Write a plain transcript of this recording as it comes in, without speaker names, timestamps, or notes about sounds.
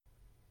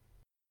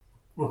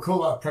We'll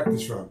call that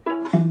practice run.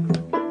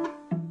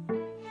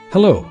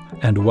 Hello,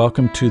 and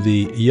welcome to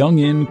the Young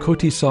In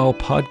Cotisol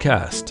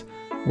podcast,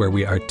 where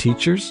we are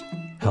teachers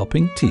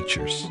helping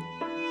teachers.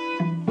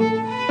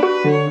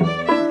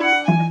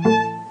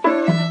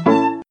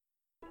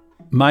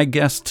 My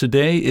guest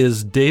today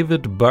is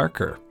David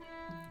Barker.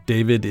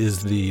 David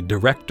is the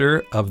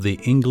director of the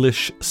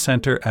English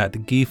Center at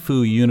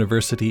Gifu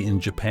University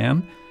in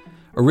Japan.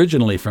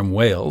 Originally from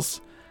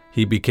Wales,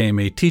 he became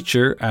a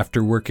teacher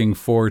after working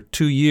for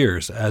 2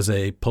 years as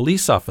a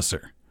police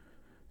officer.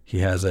 He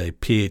has a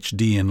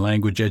PhD in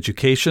language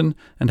education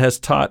and has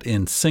taught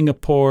in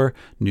Singapore,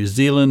 New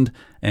Zealand,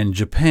 and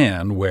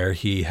Japan, where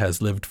he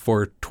has lived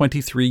for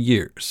 23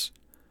 years.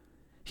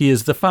 He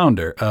is the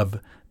founder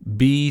of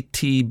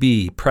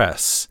BTB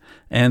Press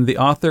and the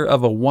author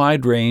of a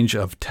wide range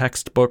of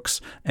textbooks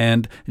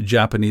and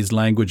Japanese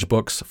language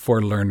books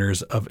for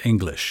learners of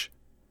English.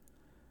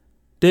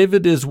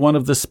 David is one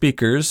of the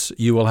speakers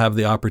you will have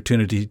the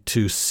opportunity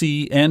to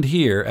see and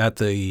hear at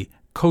the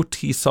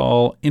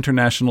Cotisol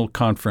International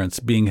Conference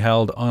being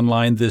held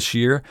online this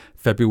year,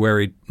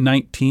 February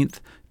 19th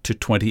to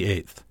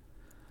 28th.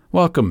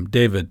 Welcome,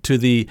 David, to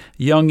the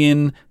Young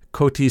In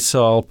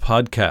Cotisol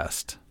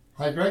podcast.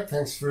 Hi, Greg.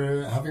 Thanks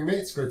for having me.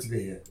 It's great to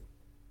be here.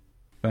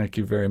 Thank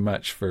you very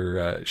much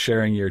for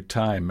sharing your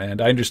time.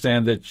 And I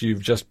understand that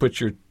you've just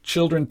put your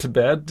children to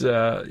bed.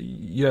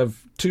 You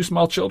have 2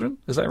 small children,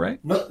 is that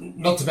right?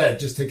 Not to bed,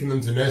 just taking them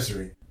to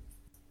nursery.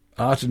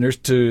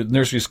 To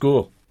nursery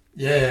school.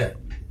 Yeah.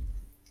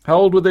 How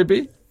old would they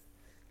be?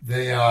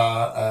 They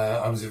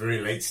are, I was a very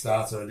late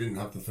starter. I didn't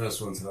have the first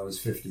one until I was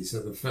 50.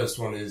 So the first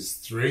one is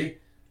 3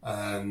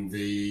 and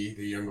the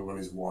younger one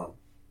is 1.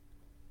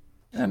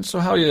 And so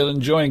how are you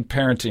enjoying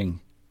parenting?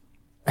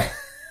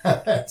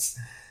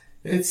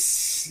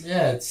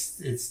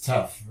 It's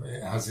tough.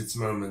 It has its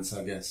moments,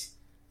 I guess.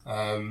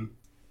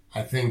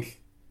 I think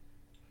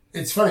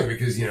it's funny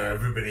because,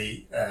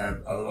 everybody,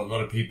 a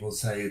lot of people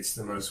say it's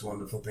the most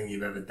wonderful thing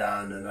you've ever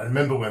done. And I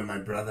remember when my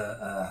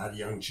brother had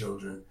young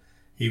children,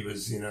 he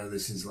was,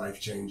 this is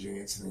life-changing.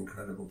 It's an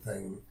incredible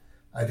thing.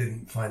 I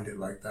didn't find it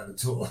like that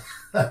at all.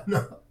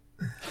 No,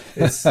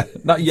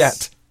 Not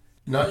yet.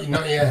 Not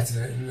yet.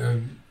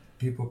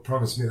 People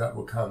promise me that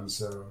will come.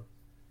 So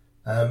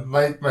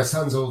my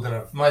son's old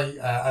enough.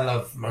 I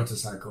love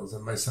motorcycles,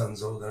 and my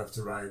son's old enough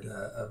to ride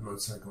a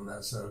motorcycle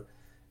now. So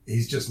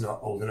he's just not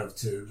old enough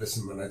to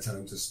listen when I tell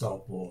him to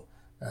stop or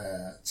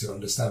to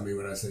understand me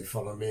when I say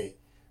follow me.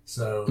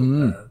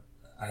 So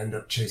I end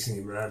up chasing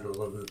him around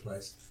all over the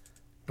place.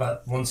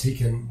 But once he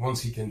can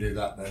do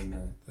that,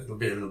 then it'll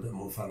be a little bit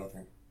more fun, I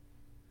think.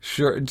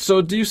 Sure.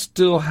 So do you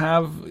still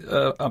have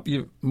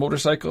your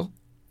motorcycle?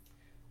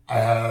 I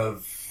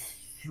have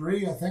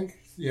 3, I think.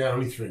 Yeah,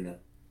 only 3 now.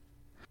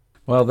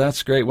 Well,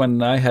 that's great.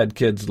 When I had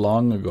kids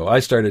long ago, I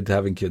started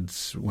having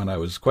kids when I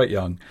was quite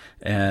young,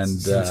 and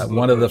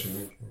one of the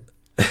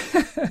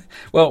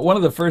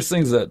first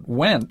things that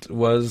went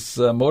was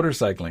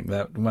motorcycling.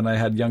 That when I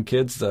had young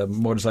kids, the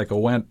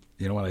motorcycle went.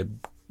 When I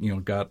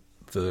got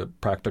the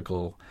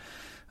practical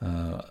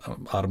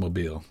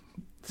automobile.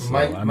 So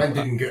mine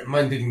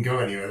didn't go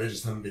anywhere. They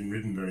just haven't been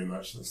ridden very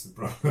much. That's the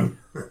problem.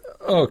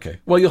 Okay.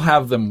 Well, you'll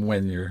have them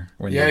when you're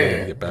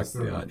get back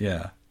beyond.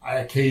 Yeah. I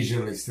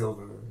occasionally still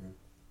do.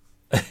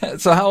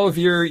 So how have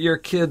your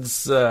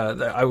kids,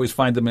 I always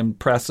find them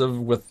impressive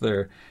with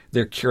their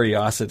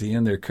curiosity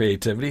and their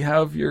creativity.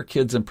 How have your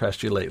kids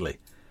impressed you lately?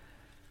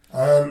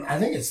 I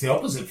think it's the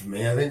opposite for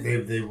me. I think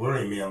they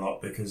worry me a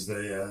lot because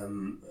they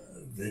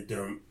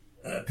don't,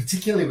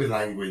 particularly with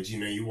language,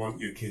 you want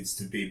your kids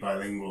to be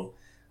bilingual.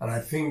 And I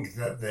think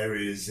that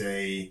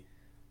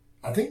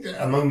I think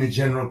that among the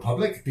general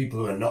public, people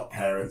who are not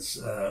parents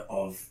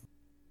of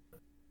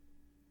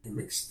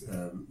mixed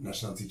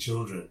nationality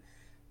children,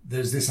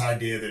 there's this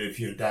idea that if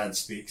your dad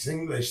speaks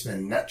English,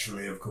 then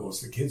naturally, of course,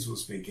 the kids will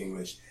speak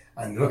English.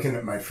 And looking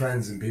at my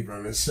friends and people,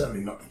 and it's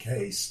certainly not the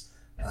case.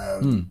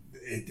 I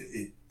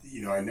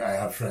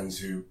have friends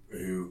who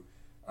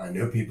I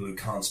know people who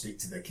can't speak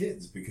to their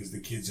kids because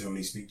the kids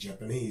only speak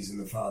Japanese and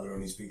the father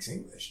only speaks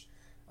English.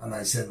 And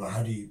I said, well,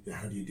 how do you do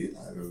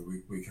that?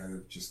 We kind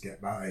of just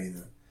get by,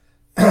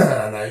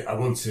 And I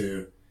want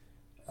to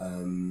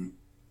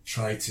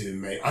try to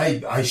make.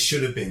 I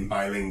should have been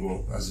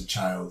bilingual as a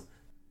child.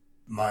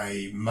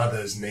 My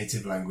mother's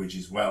native language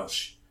is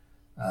Welsh,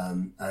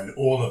 and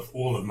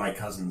all of my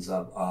cousins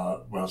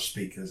are Welsh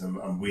speakers,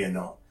 and we are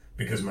not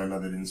because my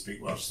mother didn't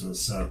speak Welsh to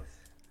us. So,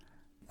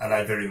 and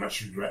I very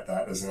much regret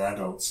that as an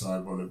adult. So I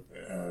want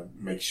to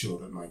make sure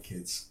that my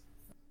kids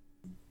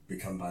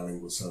become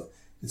bilingual. So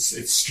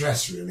it's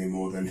stress really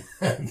more than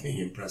being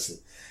impressive.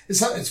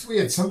 It's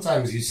weird.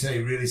 Sometimes you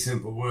say really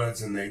simple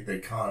words and they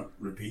can't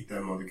repeat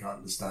them or they can't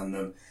understand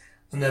them.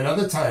 And then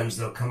other times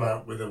they'll come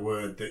out with a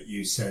word that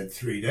you said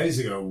 3 days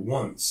ago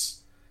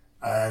once,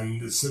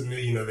 and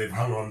suddenly, they've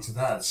hung on to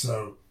that.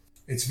 So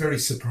it's very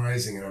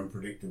surprising and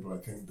unpredictable, I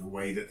think, the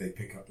way that they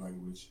pick up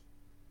language.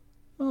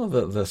 Well,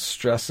 the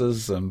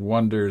stresses and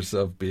wonders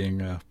of being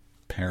a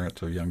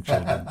parent of young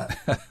children.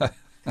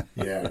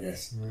 Yeah, I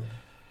guess.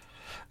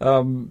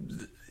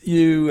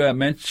 You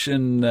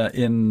mentioned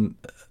in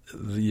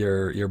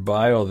your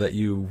bio that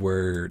you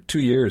were 2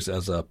 years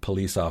as a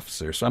police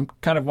officer. So I'm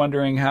kind of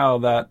wondering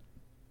how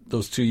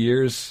those 2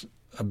 years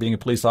of being a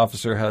police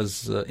officer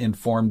has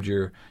informed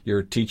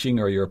your teaching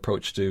or your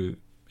approach to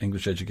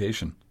English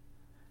education.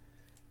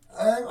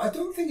 I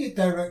don't think it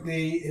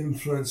directly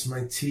influenced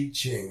my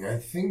teaching. I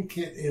think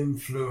it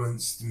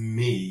influenced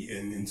me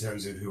in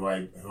terms of who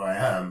I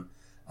am,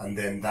 and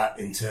then that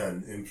in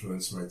turn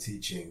influenced my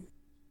teaching.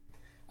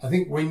 I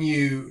think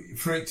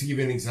to give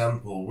you an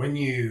example, when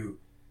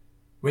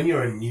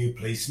you're a new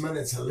policeman,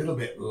 it's a little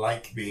bit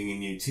like being a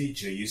new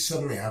teacher. You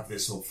suddenly have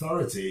this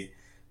authority,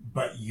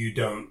 but you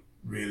don't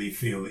really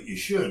feel that you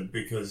should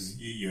because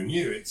you're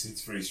new.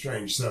 It's very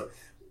strange. So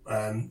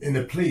in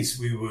the police,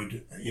 we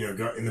would,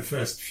 go in the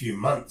first few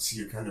months,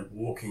 you're kind of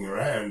walking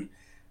around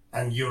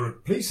and you're a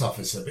police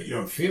officer, but you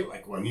don't feel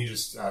like one.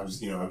 I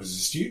was a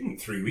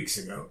student 3 weeks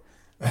ago.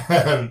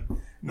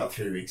 Not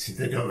 3 weeks.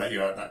 They don't let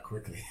you out that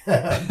quickly,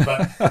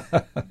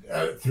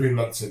 but 3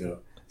 months ago.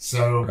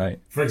 So, right.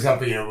 For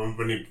example,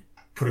 when you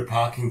put a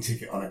parking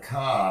ticket on a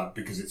car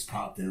because it's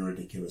parked in a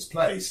ridiculous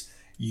place,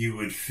 you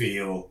would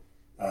feel,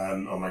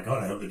 oh my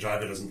God, I hope the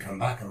driver doesn't come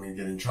back. I'm going to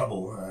get in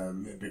trouble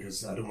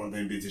because I don't want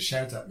anybody to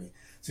shout at me.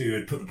 So you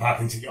would put the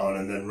parking ticket on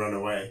and then run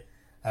away.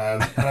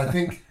 And I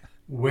think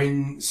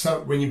when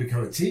you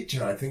become a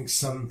teacher, I think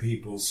some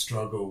people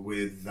struggle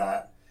with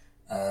that.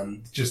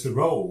 Just the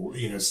role,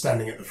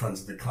 standing at the front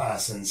of the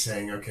class and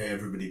saying, okay,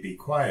 everybody be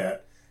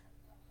quiet.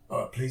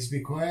 Oh, please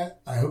be quiet.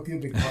 I hope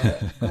you'll be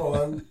quiet. Go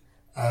on.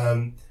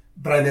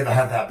 But I never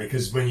had that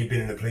because when you've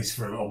been in the police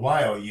for a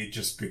while, you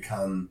just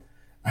become,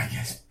 I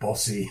guess,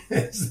 bossy.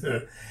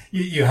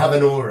 You have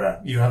an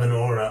aura. You have an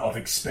aura of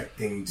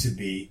expecting to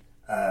be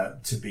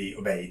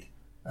obeyed.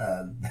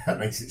 That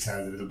makes it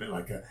sound a little bit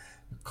like a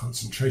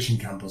concentration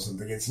camp or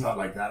something. It's not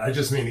like that. I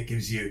just mean it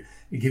gives you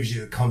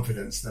the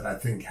confidence that I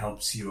think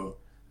helps you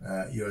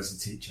as a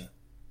teacher.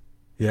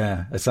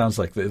 Yeah, it sounds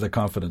like the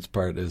confidence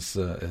part is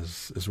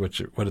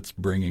what it's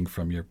bringing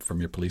from your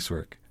police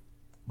work.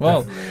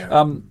 Well,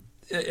 yeah.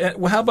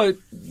 How about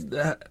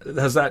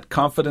has that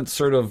confidence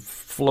sort of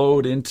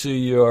flowed into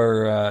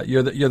your?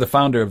 You're the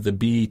founder of the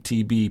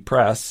BTB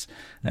Press,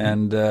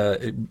 and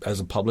as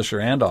a publisher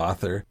and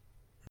author,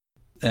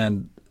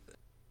 and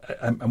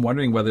I'm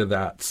wondering whether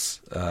that's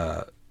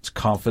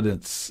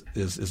confidence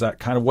is that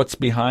kind of what's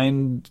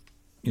behind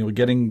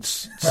getting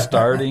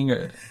starting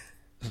a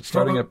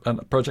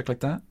project like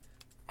that?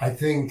 I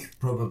think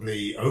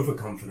probably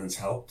overconfidence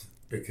helped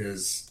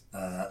because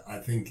I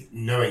think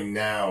knowing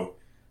now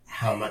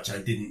how much I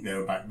didn't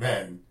know back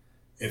then,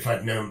 if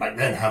I'd known back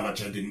then how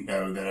much I didn't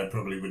know, then I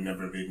probably would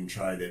never have even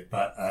tried it.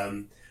 But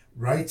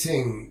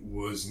writing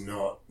was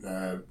not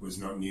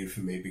new for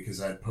me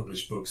because I'd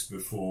published books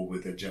before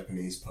with a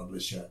Japanese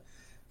publisher,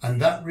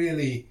 and that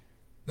really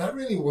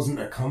wasn't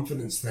a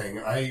confidence thing.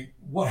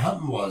 What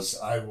happened was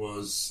I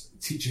was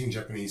teaching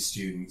Japanese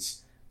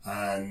students,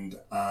 and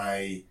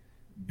I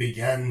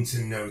began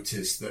to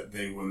notice that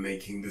they were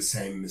making the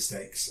same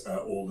mistakes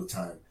all the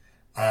time.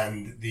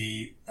 And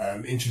the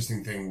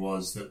interesting thing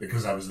was that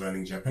because I was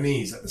learning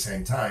Japanese at the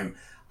same time,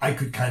 I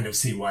could kind of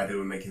see why they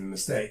were making the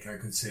mistake. I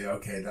could say,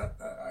 okay,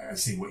 I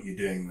see what you're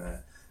doing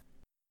there.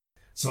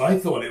 So I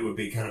thought it would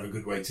be kind of a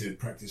good way to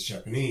practice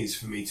Japanese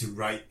for me to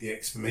write the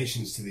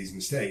explanations to these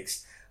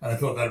mistakes. And I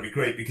thought that would be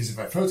great because if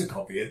I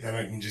photocopy it, then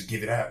I can just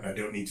give it out and I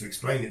don't need to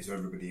explain it to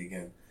everybody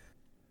again.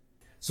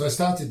 So I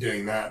started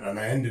doing that and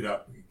I ended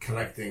up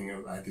collecting,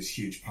 I had this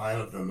huge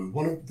pile of them. And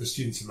one of the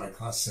students in my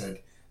class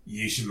said,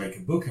 you should make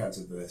a book out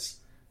of this.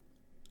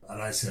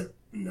 And I said,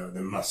 no,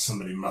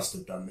 somebody must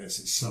have done this.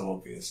 It's so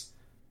obvious.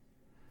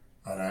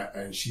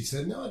 And she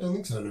said, no, I don't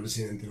think so. I've never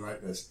seen anything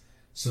like this.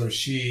 So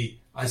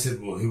I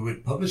said, well, who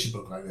would publish a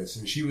book like this?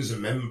 And she was a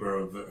member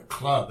of a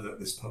club that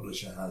this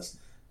publisher has.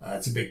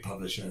 It's a big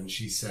publisher. And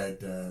she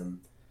said,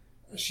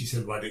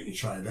 why don't you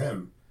try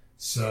them?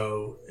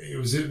 So it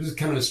was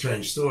kind of a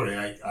strange story.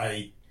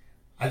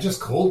 I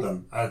just called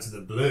them out of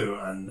the blue,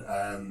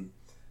 and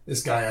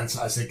this guy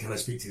answered. I said, can I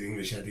speak to the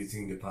English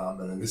editing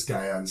department? And this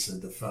guy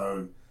answered the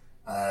phone,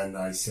 and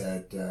I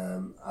said,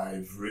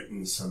 I've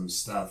written some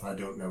stuff. I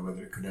don't know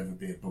whether it could ever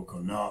be a book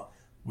or not.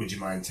 Would you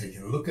mind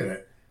taking a look at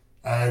it?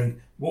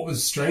 And what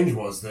was strange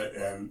was that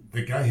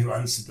the guy who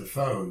answered the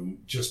phone,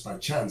 just by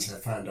chance, I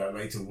found out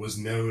later, was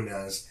known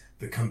as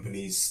the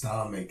company's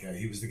star maker.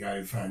 He was the guy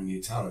who found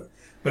new talent.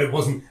 But it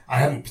wasn't, I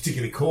hadn't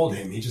particularly called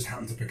him. He just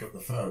happened to pick up the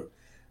phone.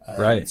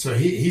 Right. So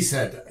he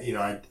said,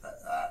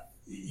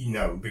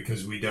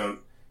 because we don't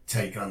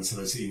take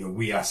unsolicited,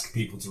 we ask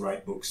people to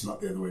write books,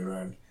 not the other way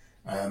around.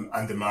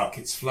 And the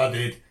market's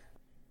flooded.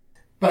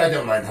 But I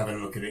don't mind having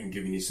a look at it and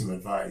giving you some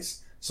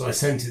advice. So I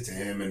sent it to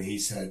him and he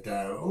said,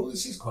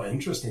 this is quite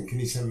interesting. Can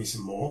you send me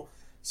some more?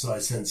 So I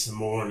sent some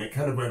more and it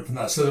kind of went from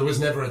that. So there was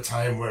never a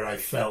time where I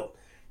felt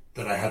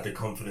that I had the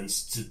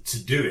confidence to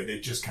do it.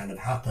 It just kind of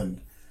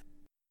happened.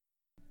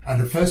 And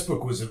the first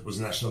book was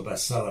a national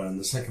bestseller, and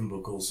the second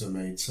book also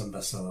made some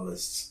bestseller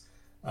lists.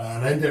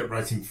 And I ended up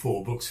writing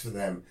 4 books for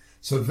them.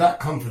 So that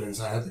confidence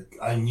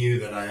I knew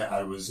that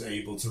I was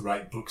able to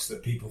write books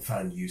that people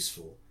found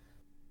useful.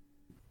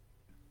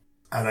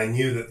 And I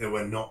knew that there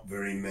were not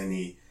very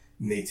many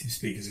native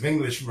speakers of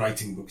English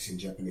writing books in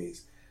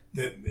Japanese.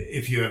 That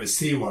if you ever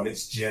see one,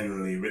 it's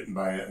generally written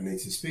by a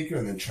native speaker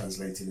and then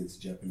translated into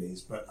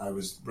Japanese. But I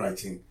was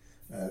writing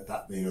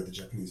the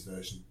Japanese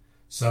version.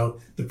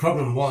 So the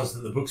problem was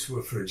that the books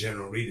were for a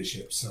general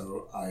readership.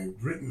 So I'd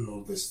written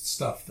all this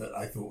stuff that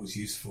I thought was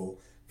useful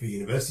for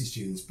university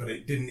students, but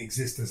it didn't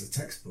exist as a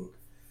textbook.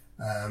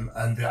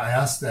 And I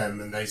asked them,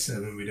 and they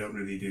said, we don't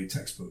really do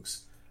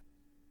textbooks.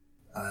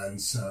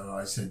 And so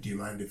I said, do you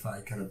mind if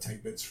I kind of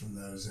take bits from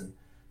those and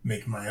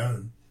make my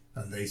own?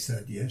 And they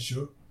said, yeah,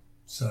 sure.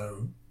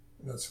 So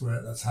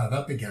that's how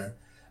that began.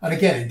 And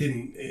again,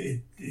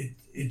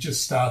 it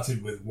just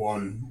started with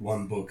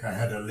one book. I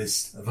had a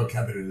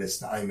vocabulary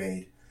list that I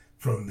made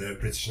from the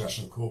British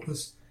National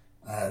Corpus,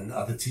 and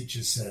other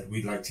teachers said,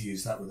 we'd like to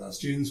use that with our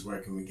students. Where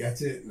can we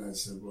get it? And I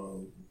said,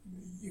 well,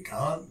 you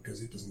can't,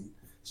 because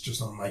it's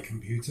just on my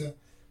computer.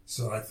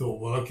 So I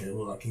thought,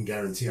 I can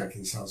guarantee I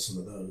can sell some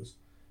of those.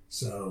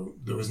 So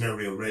there was no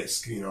real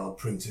risk, I'll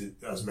print it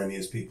as many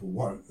as people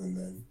want, and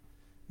then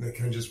it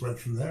kind of just went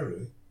from there,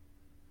 really.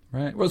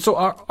 Right. Well, so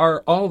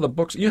are all the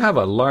books, you have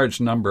a large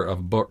number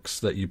of books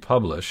that you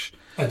publish.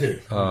 I do.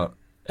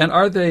 And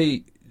are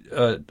they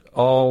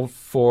all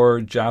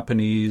for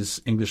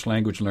Japanese English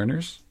language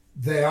learners?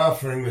 They are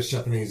for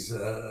Japanese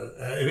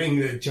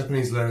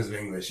learners of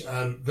English.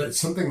 That's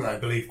something that I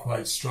believe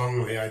quite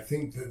strongly. I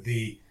think that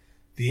the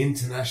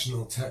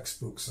international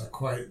textbooks are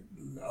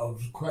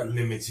of quite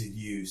limited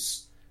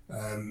use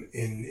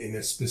in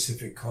a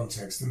specific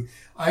context. And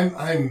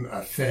I'm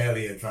a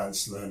fairly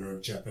advanced learner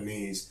of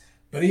Japanese.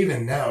 But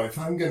even now, if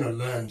I'm going to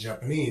learn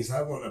Japanese,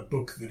 I want a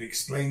book that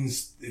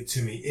explains it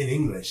to me in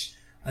English.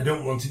 I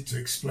don't want it to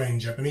explain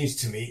Japanese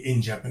to me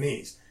in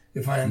Japanese.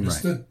 If I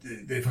understood,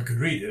 if I could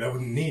read it, I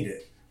wouldn't need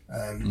it.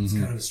 It's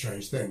kind of a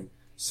strange thing.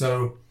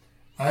 So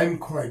I'm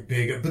quite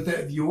big.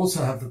 But you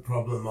also have the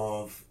problem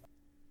of,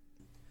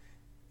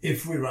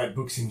 if we write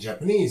books in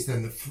Japanese,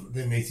 then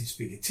the native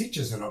speaker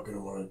teachers are not going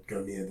to want to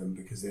go near them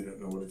because they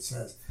don't know what it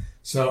says.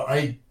 So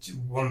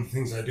one of the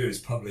things I do is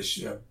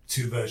publish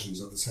 2 versions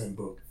of the same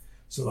book.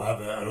 So I'll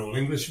have an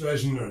all-English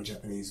version or a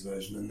Japanese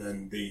version, and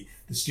then the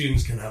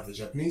students can have the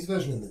Japanese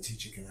version and the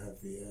teacher can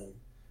have the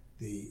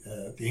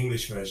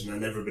English version,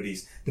 and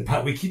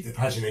we keep the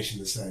pagination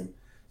the same.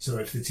 So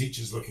if the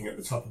teacher's looking at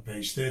the top of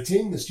page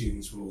 13, the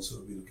students will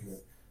also be looking at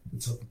the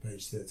top of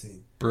page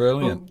 13.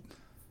 Brilliant.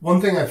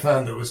 One thing I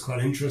found that was quite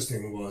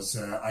interesting was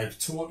I've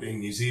taught in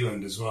New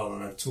Zealand as well,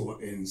 and I've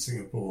taught in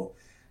Singapore.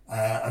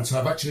 And so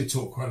I've actually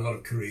taught quite a lot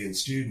of Korean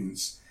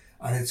students,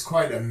 and it's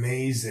quite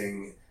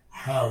amazing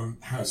how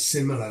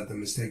similar the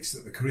mistakes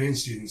that the Korean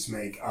students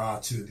make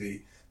are to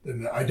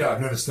I've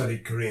never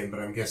studied Korean, but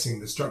I'm guessing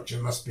the structure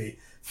must be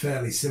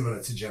fairly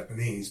similar to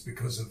Japanese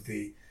because of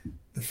the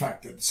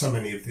fact that so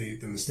many of the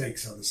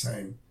mistakes are the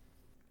same.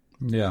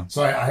 Yeah.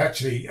 So I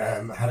actually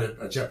had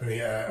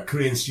a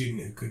Korean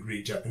student who could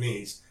read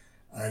Japanese,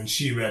 and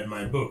she read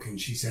my book and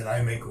she said,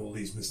 I make all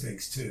these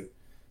mistakes too.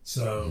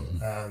 So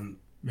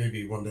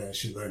maybe one day I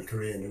should learn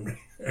Korean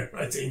and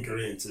write it in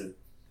Korean too.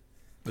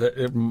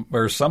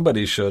 Or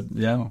somebody should,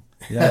 yeah.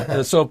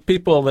 So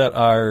people that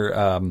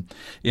are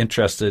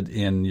interested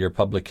in your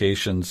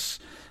publications,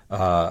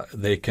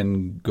 they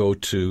can go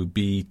to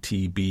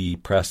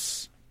BTB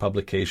Press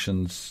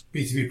Publications.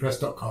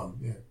 BTBpress.com,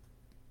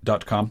 yeah.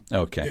 .com?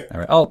 Okay, yeah. All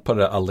right. I'll put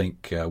a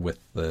link with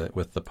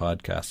the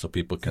podcast so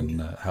people can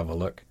have a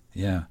look.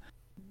 Yeah.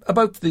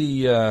 About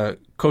the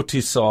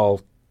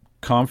COTISOL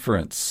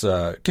conference,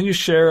 can you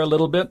share a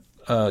little bit?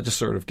 Just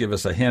sort of give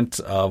us a hint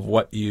of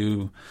what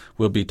you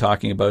will be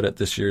talking about at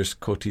this year's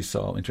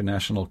COTISOL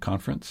International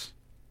Conference.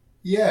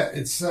 Yeah,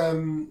 it's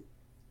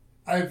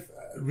I've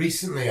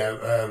recently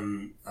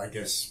I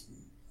guess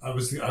I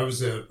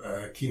was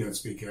a keynote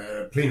speaker,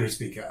 a plenary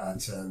speaker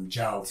at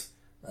JALT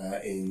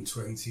in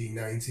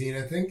 2019,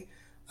 I think,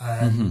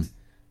 and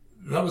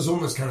that was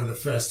almost kind of the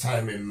first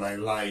time in my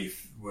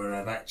life where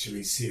I've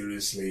actually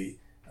seriously,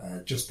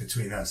 just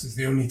between us, it's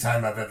the only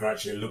time I've ever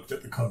actually looked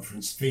at the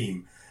conference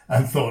theme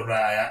and thought,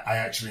 right, I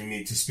actually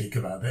need to speak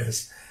about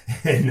this.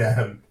 In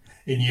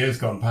years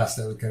gone past,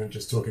 I was kind of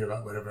just talking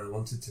about whatever I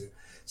wanted to.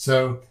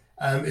 So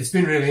it's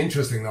been really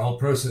interesting, the whole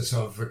process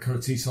of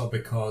COTISOL,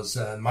 because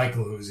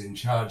Michael, who was in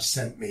charge,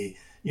 sent me,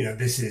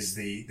 this is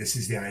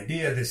the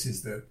idea, this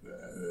is the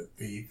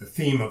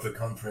theme of the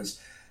conference.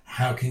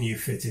 How can you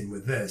fit in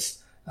with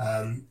this?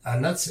 And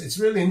it's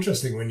really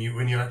interesting when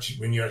you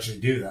actually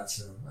do that.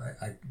 So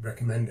I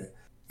recommend it.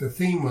 The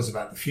theme was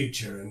about the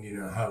future and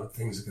how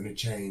things are going to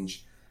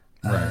change.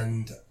 Right.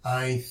 And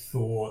I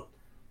thought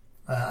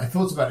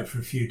about it for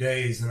a few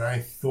days, and I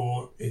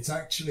thought it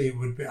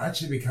would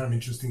be kind of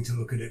interesting to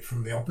look at it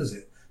from the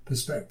opposite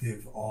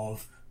perspective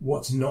of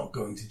what's not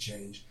going to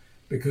change,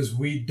 because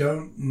we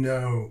don't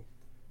know.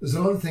 There's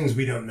a lot of things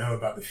we don't know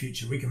about the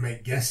future. We can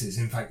make guesses.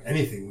 In fact,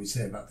 anything we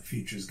say about the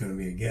future is going to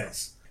be a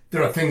guess.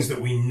 There are things that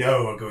we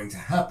know are going to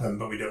happen,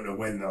 but we don't know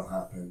when they'll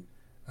happen.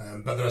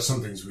 But there are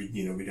some things we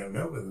don't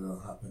know whether they'll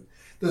happen.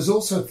 There's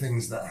also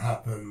things that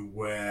happen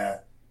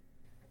where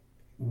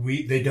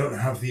they don't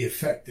have the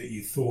effect that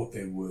you thought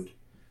they would.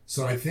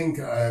 So I think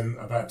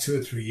about 2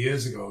 or 3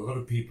 years ago, a lot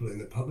of people in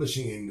the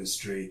publishing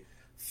industry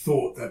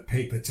thought that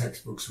paper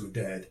textbooks were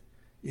dead.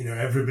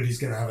 Everybody's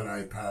going to have an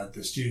iPad,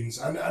 the students,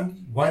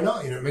 and why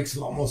not? It makes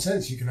a lot more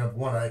sense. You can have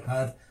one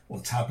iPad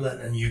or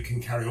tablet and you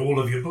can carry all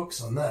of your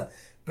books on that.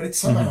 But it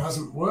somehow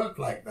hasn't worked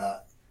like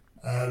that.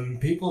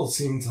 People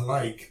seem to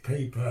like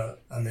paper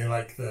and they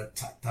like the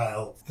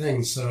tactile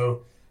thing.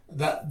 So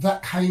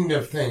that kind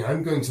of thing,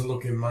 I'm going to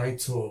look in my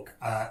talk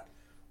at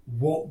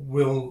what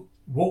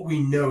we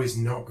know is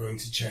not going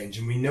to change.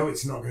 And we know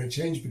it's not going to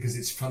change because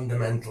it's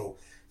fundamental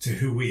to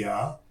who we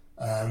are,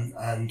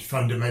 and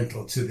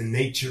fundamental to the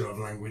nature of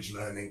language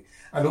learning,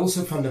 and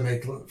also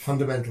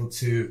fundamental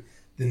to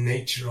the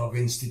nature of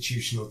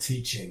institutional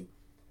teaching.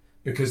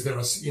 Because there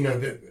are,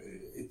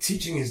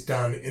 teaching is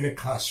done in a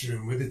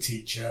classroom with a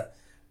teacher,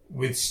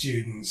 with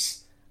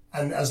students.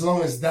 And as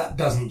long as that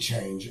doesn't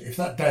change, if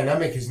that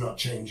dynamic is not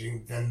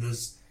changing, then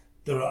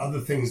there are other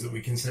things that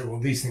we can say, well,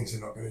 these things are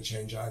not going to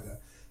change either.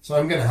 So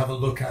I'm going to have a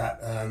look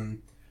at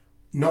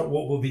not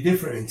what will be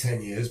different in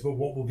 10 years, but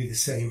what will be the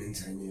same in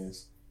 10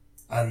 years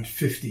and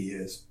 50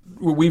 years.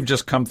 We've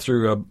just come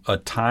through a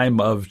time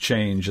of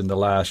change in the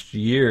last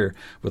year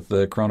with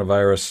the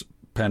coronavirus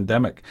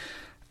pandemic.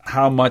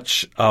 How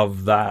much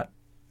of that,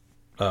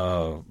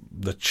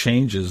 the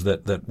changes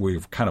that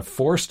we've kind of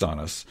forced on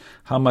us,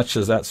 how much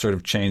has that sort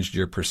of changed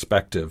your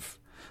perspective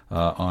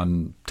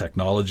on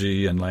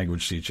technology and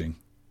language teaching?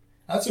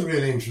 That's a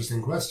really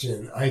interesting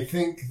question. I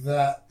think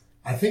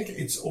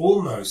it's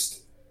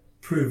almost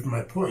proved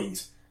my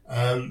point,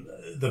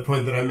 the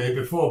point that I made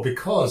before,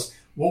 because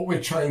what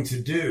we're trying to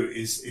do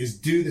is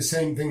do the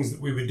same things that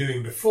we were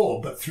doing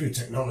before, but through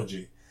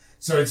technology.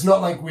 So it's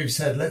not like we've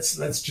said,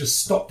 let's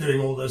just stop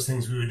doing all those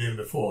things we were doing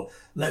before.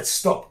 Let's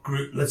stop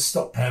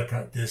pair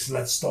practice.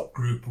 Let's stop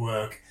group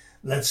work.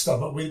 Let's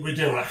stop. We're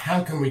doing like,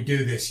 how can we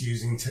do this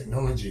using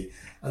technology?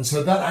 And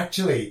so that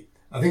actually,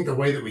 I think the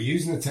way that we're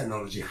using the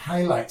technology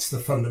highlights the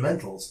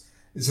fundamentals.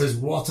 It says,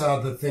 what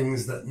are the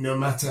things that no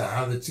matter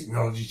how the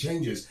technology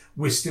changes,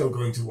 we're still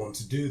going to want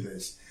to do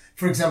this?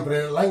 For example,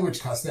 in a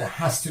language class, there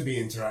has to be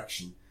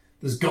interaction.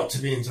 There's got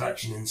to be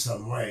interaction in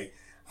some way.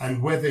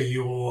 And whether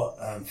you're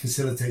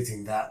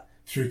facilitating that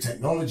through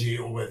technology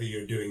or whether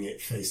you're doing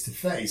it face to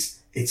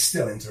face, it's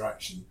still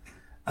interaction.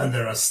 And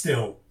there are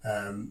still,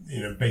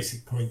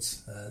 basic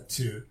points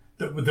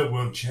that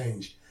won't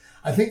change.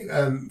 I think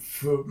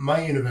for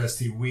my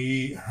university,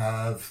 we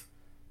have,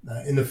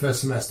 in the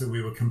first semester,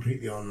 we were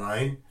completely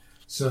online.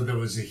 So there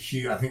was a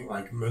huge, I think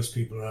like most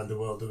people around the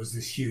world, there was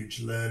this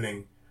huge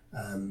learning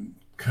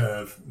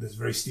curve, this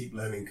very steep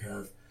learning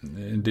curve.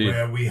 Indeed.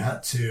 Where we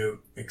had to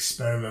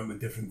experiment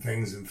with different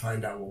things and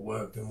find out what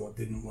worked and what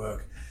didn't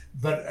work.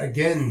 But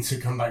again,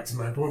 to come back to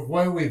my point,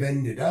 where we've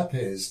ended up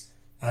is,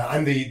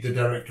 I'm the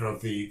director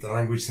of the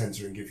Language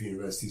Centre in GIF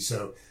University,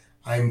 so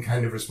I'm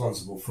kind of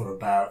responsible for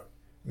I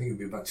think it'll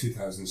be about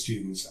 2,000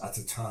 students at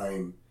a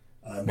time,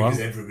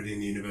 because everybody in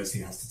the university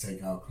has to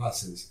take our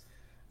classes.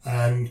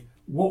 And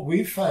what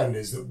we've found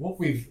is that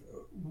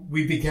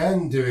we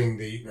began doing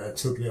the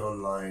totally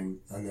online,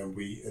 and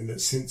then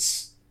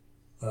since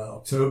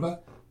October,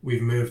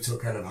 we've moved to a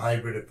kind of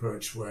hybrid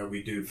approach where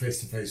we do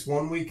face-to-face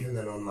one week and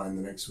then online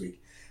the next week.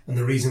 And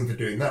the reason for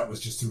doing that was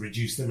just to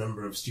reduce the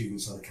number of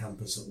students on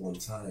campus at one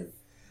time.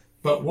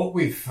 But what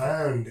we've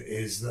found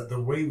is that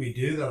the way we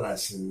do the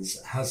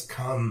lessons has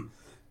come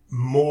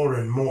more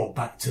and more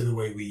back to the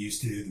way we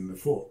used to do them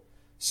before.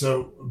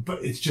 So,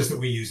 but it's just that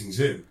we're using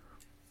Zoom.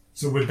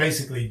 So we're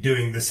basically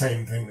doing the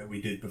same thing that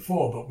we did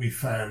before, but we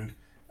found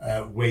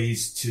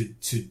ways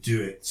to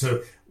do it.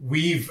 So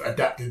we've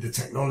adapted the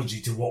technology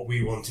to what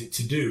we want it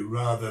to do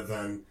rather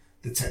than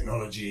the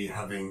technology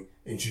having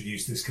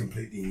introduced this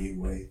completely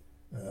new way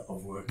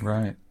of working.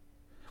 Right.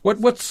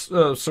 What's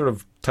sort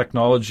of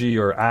technology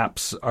or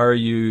apps are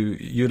you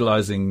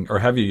utilizing or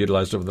have you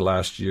utilized over the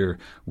last year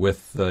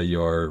with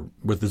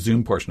the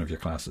Zoom portion of your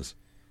classes?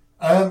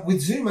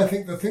 With Zoom, I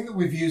think the thing that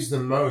we've used the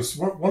most,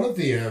 one of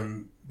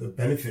the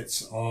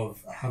benefits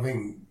of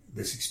having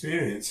this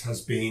experience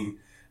has been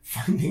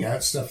finding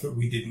out stuff that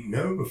we didn't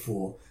know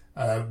before.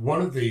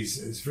 One of these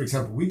is, for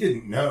example, we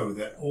didn't know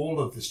that all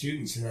of the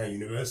students in our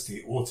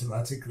university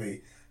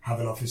automatically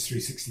have an Office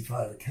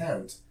 365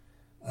 account.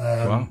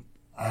 Wow.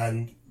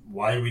 And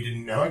why we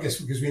didn't know, I guess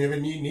because we never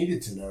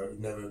needed to know. It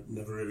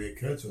never really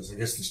occurred to us. I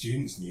guess the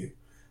students knew,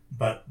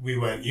 but we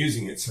weren't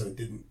using it, so it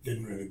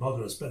didn't really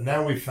bother us. But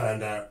now we've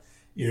found out,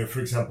 for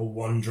example,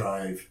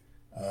 OneDrive,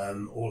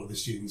 all of the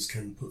students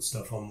can put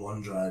stuff on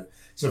OneDrive.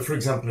 So, for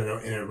example,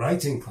 in a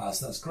writing class,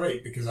 that's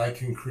great because I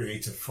can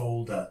create a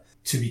folder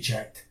to be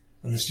checked,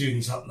 and the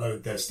students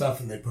upload their stuff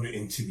and they put it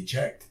in to be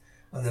checked,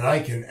 and then I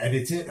can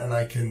edit it and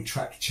I can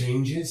track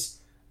changes,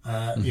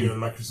 in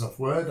Microsoft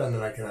Word, and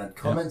then I can add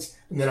comments,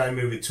 and then I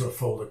move it to a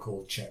folder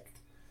called checked,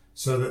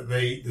 so that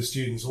the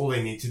students, all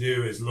they need to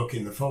do is look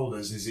in the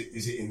folders. Is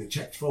it in the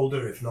checked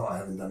folder? If not, I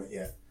haven't done it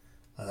yet.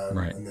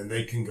 Right. And then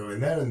they can go in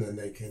there and then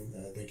they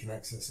can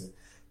access it.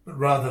 But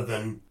rather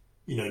than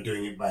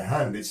doing it by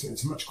hand,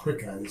 it's much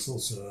quicker and it's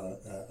also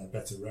a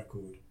better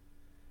record.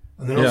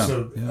 And then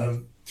also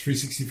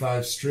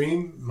 365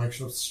 Stream,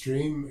 Microsoft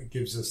Stream,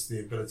 gives us the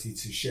ability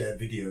to share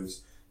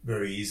videos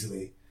very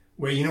easily.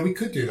 Where we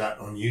could do that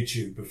on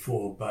YouTube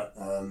before, but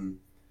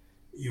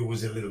you're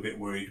always a little bit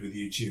worried with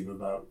YouTube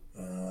about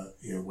where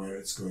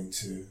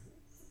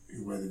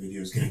the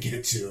video is going to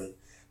get to, and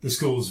the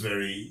school's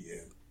very.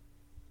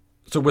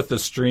 So with the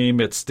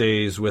stream, it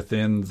stays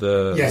within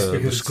the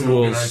because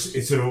schools.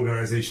 It's an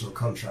organizational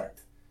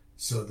contract,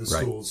 so the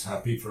school's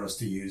happy for us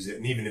to use it,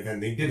 and even if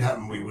anything did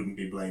happen, we wouldn't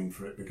be blamed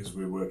for it because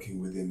we're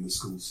working within the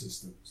school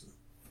system. So.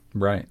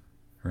 Right.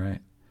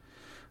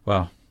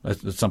 Well,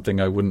 that's something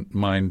I wouldn't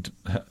mind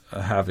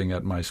having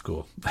at my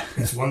school.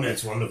 It's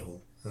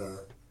wonderful.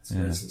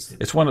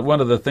 It's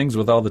one of the things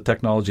with all the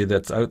technology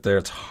that's out there.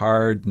 It's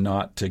hard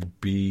not to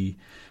be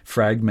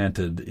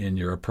fragmented in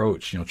your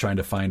approach. Trying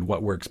to find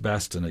what works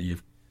best, and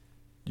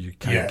you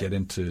kind of get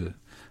into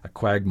a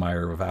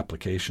quagmire of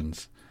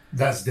applications.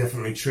 That's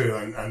definitely true.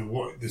 And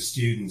what the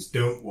students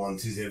don't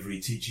want is every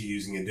teacher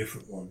using a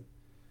different one.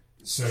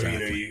 So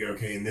Exactly. You go,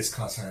 okay, in this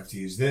class I have to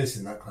use this,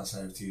 in that class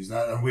I have to use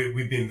that, and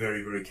we've been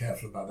very, very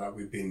careful about that.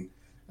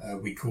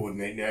 We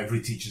coordinate. Now,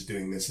 every teacher's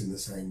doing this in the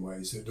same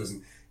way, so it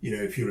doesn't.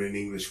 If you're in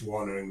English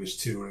 1 or English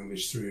 2 or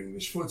English 3 or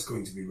English 4, it's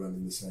going to be run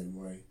in the same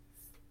way.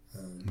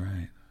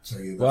 Right. So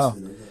that's well,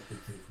 that big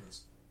thing for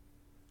us.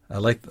 I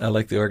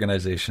like the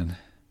organization.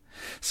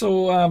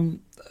 So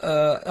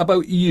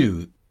about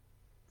you,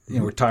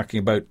 we're talking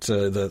about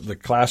the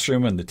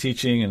classroom and the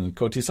teaching and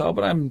Cotisol,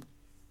 but I'm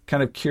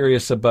kind of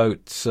curious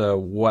about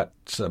what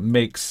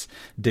makes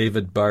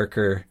David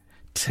Barker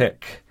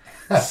tick.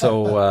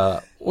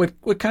 So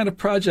what kind of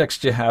projects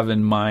do you have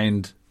in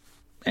mind?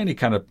 Any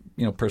kind of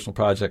personal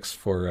projects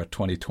for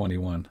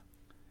 2021?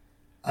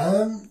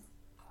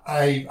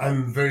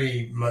 I'm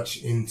very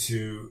much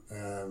into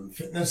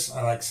fitness.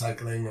 I like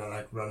cycling. I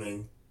like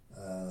running.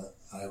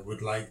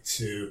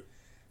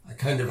 I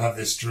kind of have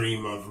this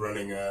dream of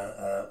running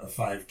a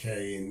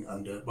 5K in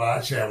under. Well,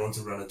 actually, I want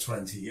to run a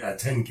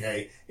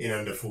 10K in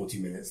under 40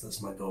 minutes.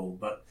 That's my goal.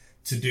 But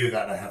to do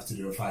that, I have to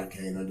do a 5K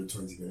in under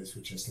 20 minutes,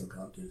 which I still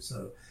can't do.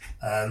 So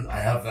I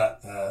have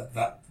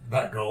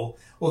that goal.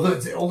 Although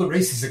all the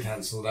races are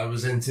cancelled, I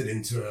was entered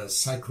into a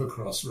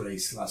cyclocross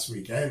race last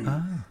weekend.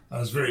 I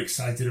was very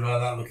excited about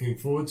that, looking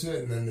forward to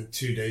it. And then the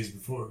 2 days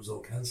before, it was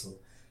all cancelled.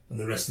 And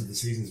the rest of the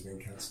season's been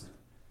cancelled.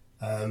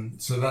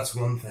 So that's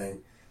one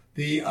thing.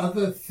 The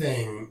other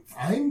thing,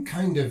 I'm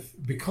kind of,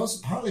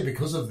 partly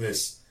because of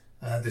this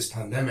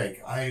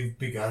pandemic, I've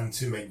begun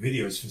to make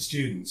videos for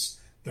students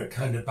that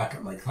kind of back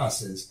up my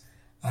classes.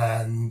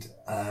 And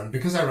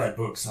because I write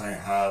books, I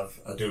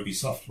have Adobe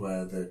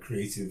software,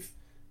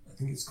 I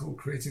think it's called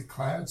Creative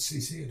Cloud,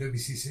 CC, Adobe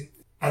CC.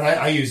 And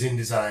I use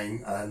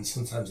InDesign and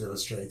sometimes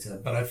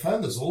Illustrator, but I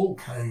found there's all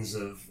kinds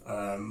of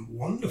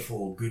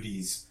wonderful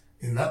goodies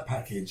in that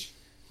package.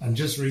 And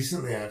just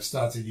recently I've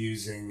started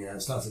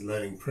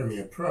learning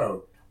Premiere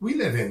Pro. We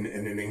live in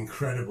an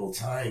incredible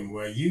time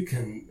where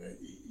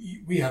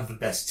we have the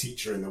best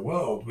teacher in the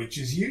world, which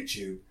is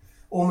YouTube.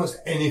 Almost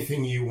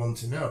anything you want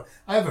to know.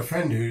 I have a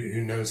friend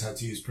who knows how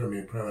to use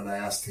Premiere Pro, and I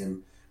asked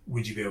him,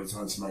 would you be able to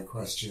answer my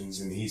questions?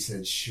 And he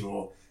said,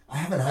 sure. I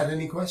haven't had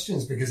any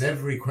questions because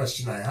every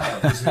question I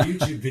have is a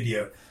YouTube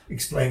video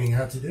explaining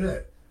how to do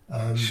it.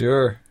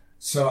 Sure.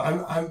 So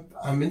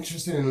I'm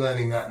interested in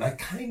learning that, and I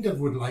kind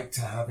of would like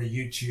to have a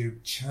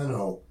YouTube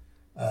channel.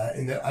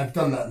 I've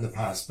done that in the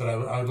past, but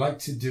I would like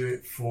to do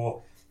it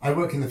I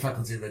work in the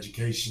Faculty of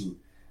Education,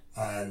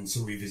 and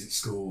so we visit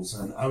schools,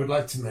 and I would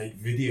like to make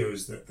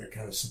videos that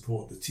kind of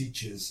support the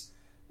teachers,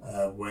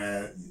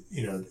 where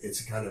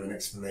it's a kind of an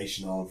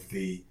explanation of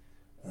the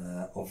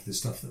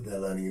stuff that they're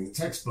learning in the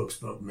textbooks,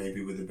 but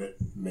maybe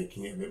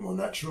making it a bit more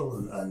natural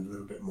and a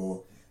little bit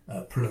more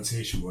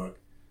pronunciation work.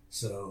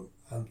 So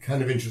I'm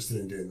kind of interested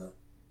in doing that.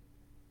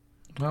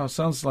 Well, it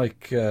sounds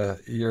like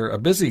you're a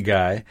busy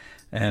guy,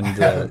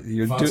 and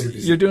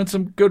you're doing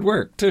some good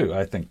work too,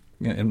 I think,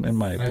 in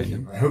my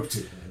opinion. I hope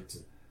to.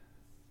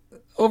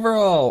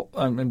 Overall,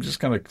 I'm just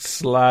going to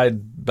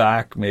slide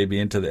back maybe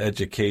into the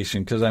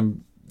education, because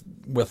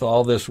with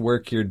all this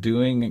work you're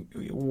doing,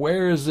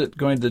 where is it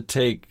going to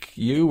take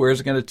you? Where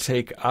is it going to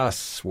take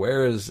us?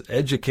 Where is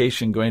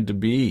education going to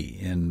be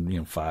in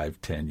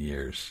 5-10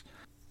 years?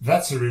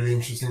 That's a really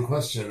interesting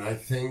question. I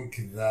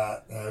think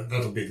that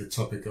that'll be the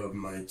topic of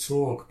my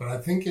talk, but I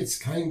think it's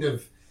kind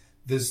of,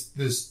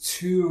 there's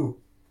two,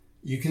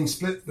 you can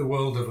split the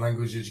world of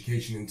language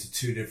education into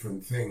two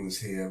different things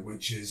here,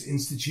 which is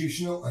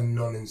institutional and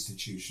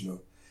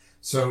non-institutional.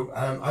 So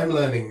I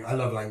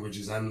love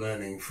languages. I'm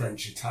learning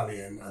French,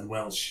 Italian, and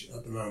Welsh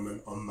at the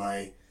moment on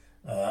my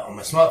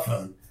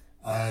smartphone.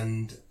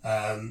 And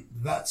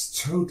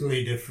that's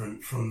totally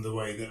different from the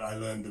way that I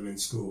learned them in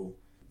school.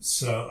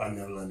 So I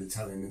never learned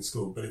Italian in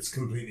school, but it's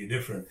completely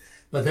different.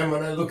 But then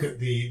when I look at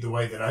the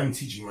way that I'm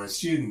teaching my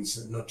students,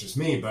 and not just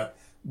me, but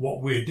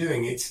what we're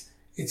doing,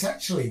 it's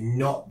actually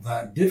not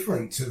that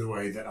different to the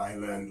way that I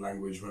learned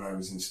language when I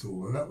was in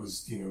school. And that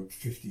was,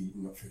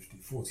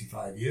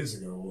 45 years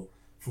ago or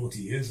 40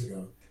 years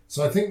ago.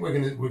 So I think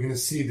we're gonna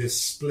see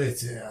this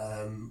split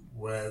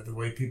where the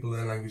way people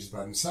learn languages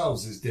by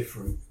themselves is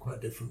quite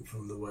different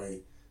from the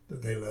way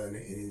that they learn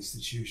it in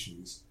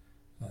institutions.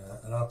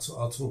 And I'll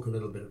talk a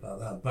little bit about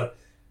that. But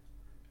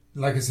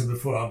like I said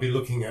before, I'll be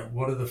looking at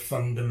what are the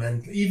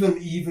fundamental,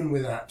 even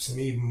with apps and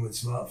even with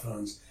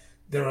smartphones,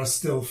 there are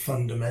still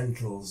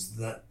fundamentals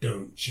that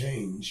don't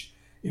change.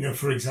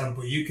 For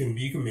example, you can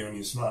be on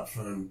your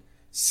smartphone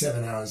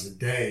 7 hours a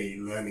day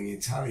learning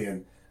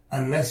Italian.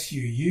 Unless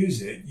you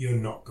use it, you're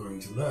not going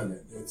to learn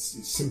it. It's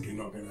simply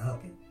not going to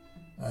happen.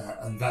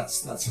 And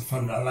that's a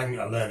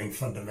learning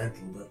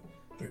fundamental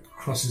that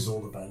crosses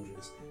all the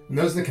boundaries. And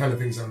those are the kind of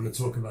things I'm going to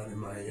talk about in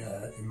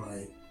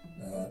my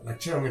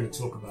lecture. I'm going to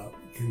talk about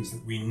things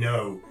that we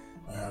know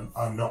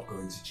are not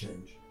going to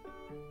change.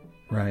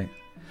 Right.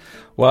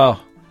 Well,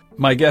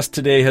 my guest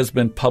today has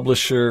been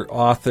publisher,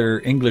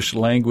 author, English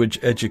language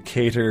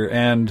educator,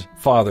 and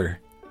father,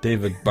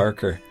 David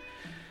Barker.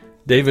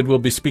 David will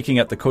be speaking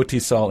at the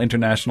Cotisol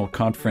International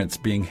Conference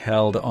being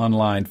held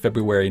online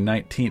February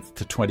 19th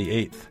to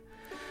 28th.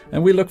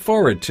 And we look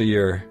forward to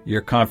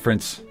your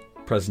conference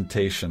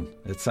presentation.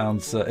 It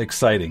sounds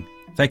exciting.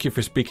 Thank you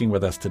for speaking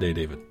with us today,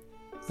 David.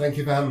 Thank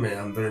you for having me.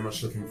 I'm very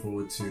much looking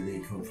forward to the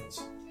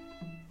conference.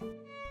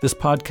 This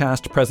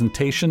podcast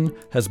presentation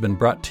has been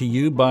brought to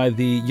you by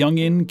the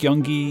Yongin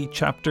Gyeonggi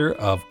chapter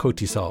of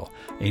Cotisol,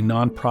 a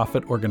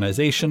nonprofit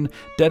organization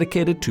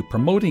dedicated to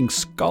promoting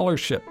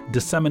scholarship,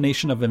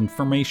 dissemination of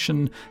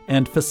information,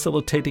 and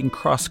facilitating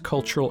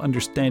cross-cultural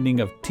understanding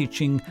of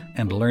teaching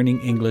and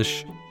learning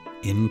English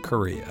in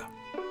Korea.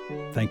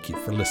 Thank you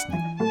for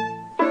listening.